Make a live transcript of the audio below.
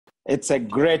It's a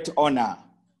great honor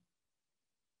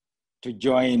to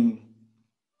join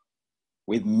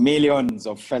with millions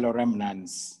of fellow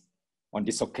remnants on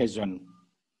this occasion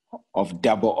of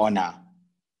double honor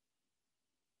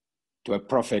to a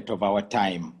prophet of our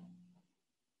time.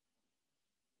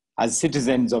 As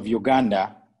citizens of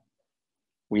Uganda,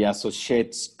 we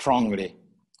associate strongly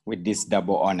with this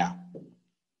double honor.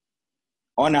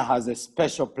 Honor has a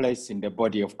special place in the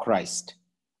body of Christ.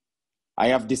 I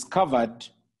have discovered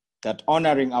that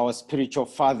honoring our spiritual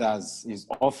fathers is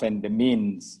often the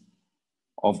means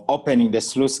of opening the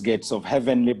sluice gates of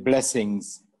heavenly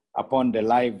blessings upon the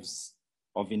lives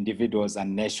of individuals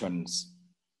and nations.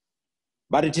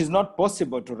 But it is not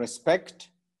possible to respect,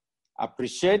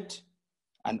 appreciate,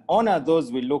 and honor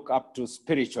those we look up to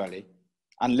spiritually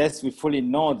unless we fully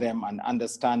know them and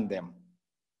understand them.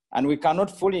 And we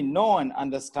cannot fully know and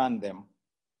understand them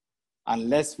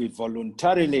unless we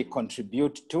voluntarily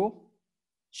contribute to,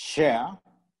 share,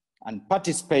 and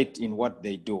participate in what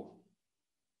they do.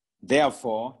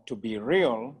 Therefore, to be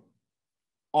real,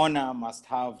 honor must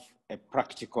have a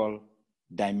practical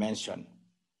dimension.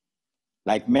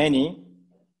 Like many,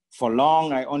 for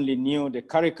long I only knew the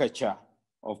caricature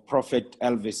of Prophet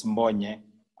Elvis Mbonye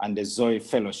and the Zoe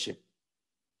Fellowship.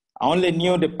 I only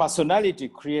knew the personality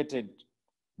created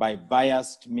by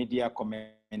biased media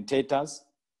commentators,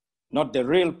 not the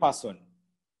real person.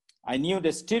 I knew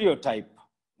the stereotype,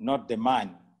 not the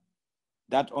man.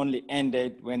 That only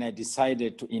ended when I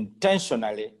decided to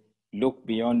intentionally look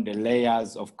beyond the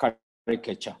layers of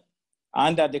caricature.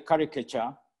 Under the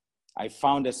caricature, I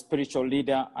found a spiritual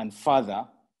leader and father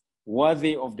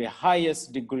worthy of the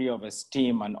highest degree of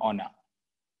esteem and honor.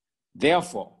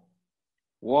 Therefore,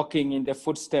 walking in the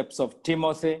footsteps of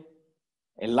Timothy,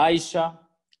 Elisha,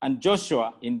 and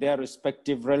Joshua in their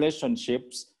respective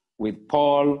relationships with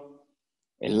Paul,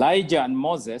 Elijah, and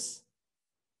Moses,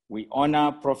 we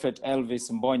honor Prophet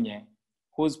Elvis Mbonye,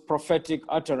 whose prophetic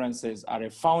utterances are a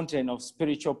fountain of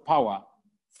spiritual power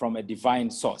from a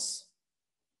divine source.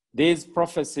 These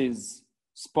prophecies,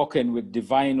 spoken with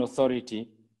divine authority,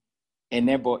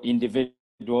 enable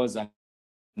individuals and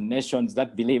nations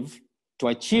that believe to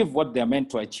achieve what they are meant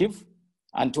to achieve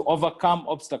and to overcome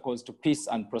obstacles to peace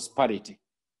and prosperity.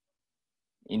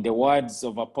 In the words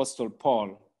of Apostle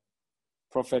Paul,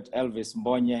 Prophet Elvis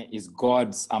Mbonye is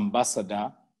God's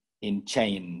ambassador in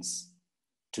chains.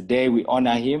 Today we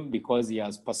honor him because he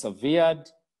has persevered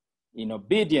in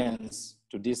obedience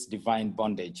to this divine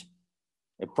bondage.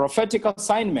 A prophetic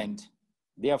assignment,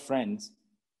 dear friends,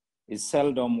 is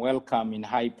seldom welcome in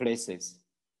high places.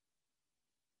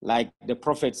 Like the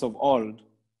prophets of old,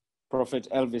 Prophet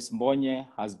Elvis Mbonye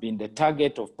has been the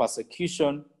target of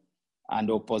persecution and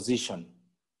opposition.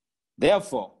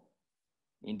 Therefore,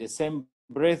 in the same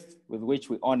breath with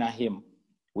which we honor him,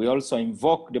 we also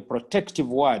invoke the protective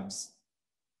words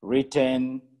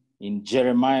written in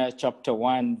Jeremiah chapter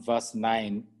 1, verse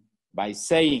 9, by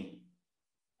saying,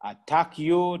 "Attack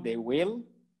you, they will.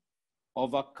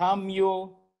 Overcome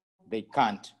you, they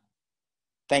can't."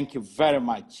 Thank you very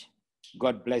much.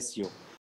 God bless you.